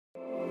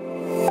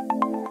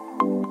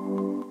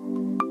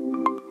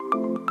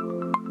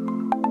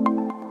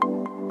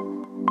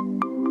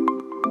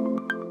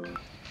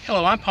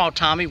Hello, I'm Paul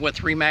Tomey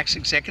with RE/MAX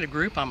Executive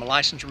Group. I'm a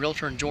licensed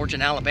realtor in Georgia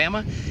and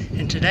Alabama.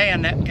 And today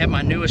I'm at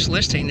my newest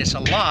listing. It's a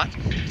lot.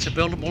 It's a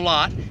buildable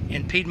lot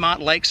in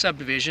Piedmont Lake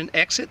Subdivision,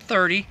 exit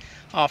 30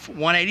 off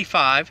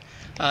 185,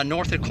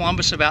 north of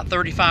Columbus about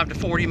 35 to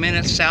 40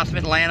 minutes, south of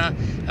Atlanta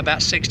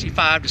about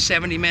 65 to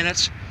 70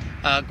 minutes.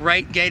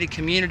 Great gated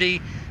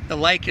community. The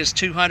lake is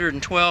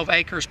 212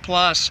 acres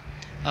plus.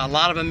 A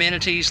lot of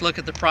amenities. Look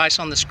at the price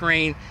on the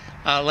screen.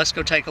 Let's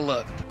go take a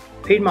look.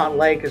 Piedmont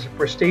Lake is a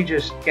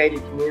prestigious gated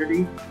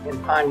community in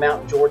Pine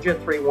Mountain, Georgia,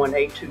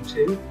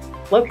 31822,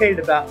 located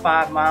about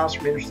 5 miles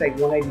from Interstate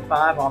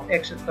 185 off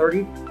exit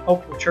 30,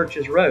 Hopeful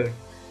Churches Road.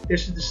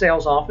 This is the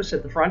sales office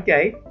at the front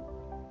gate.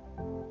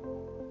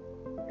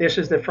 This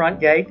is the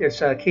front gate.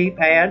 It's a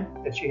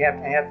keypad that you have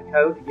to have the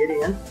code to get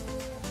in.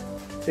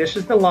 This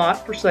is the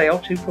lot for sale,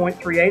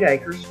 2.38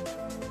 acres,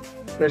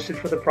 listed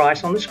for the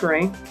price on the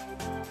screen.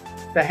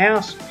 The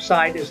house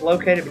site is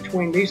located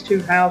between these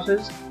two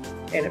houses,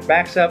 and it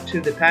backs up to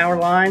the power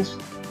lines.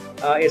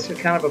 It's a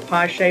kind of a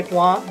pie-shaped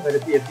lot, but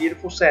it'd be a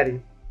beautiful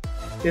setting.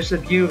 This is a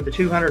view of the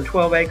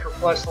 212-acre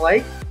plus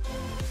lake.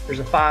 There's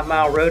a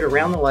 5-mile road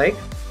around the lake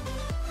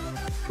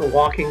for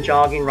walking,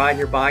 jogging, riding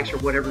your bikes, or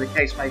whatever the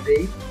case may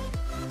be.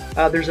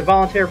 There's a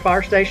volunteer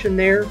fire station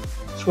there,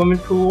 swimming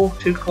pool,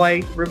 2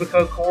 clay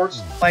Rubico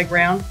courts,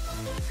 playground,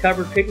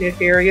 covered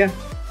picnic area.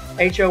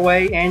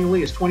 HOA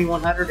annually is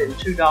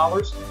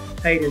 $2,102,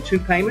 paid in 2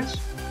 payments.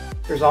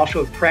 There's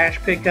also trash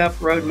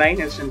pickup, road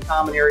maintenance, and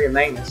common area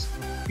maintenance.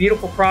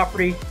 Beautiful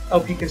property.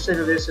 Hope you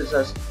consider this as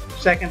a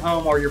second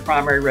home or your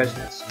primary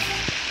residence.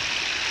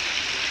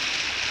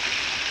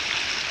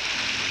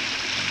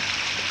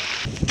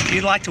 If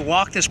you'd like to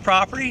walk this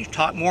property,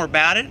 talk more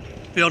about it,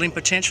 building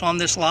potential on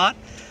this lot,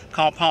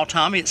 call Paul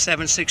Tomey at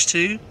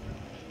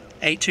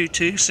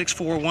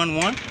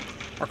 762-822-6411,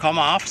 or call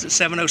my office at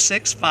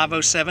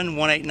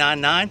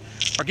 706-507-1899,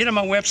 or get on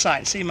my website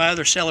and see my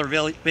other seller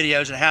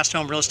videos at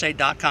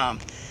housetonerealestate.com.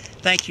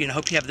 Thank you, and I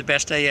hope you have the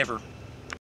best day ever.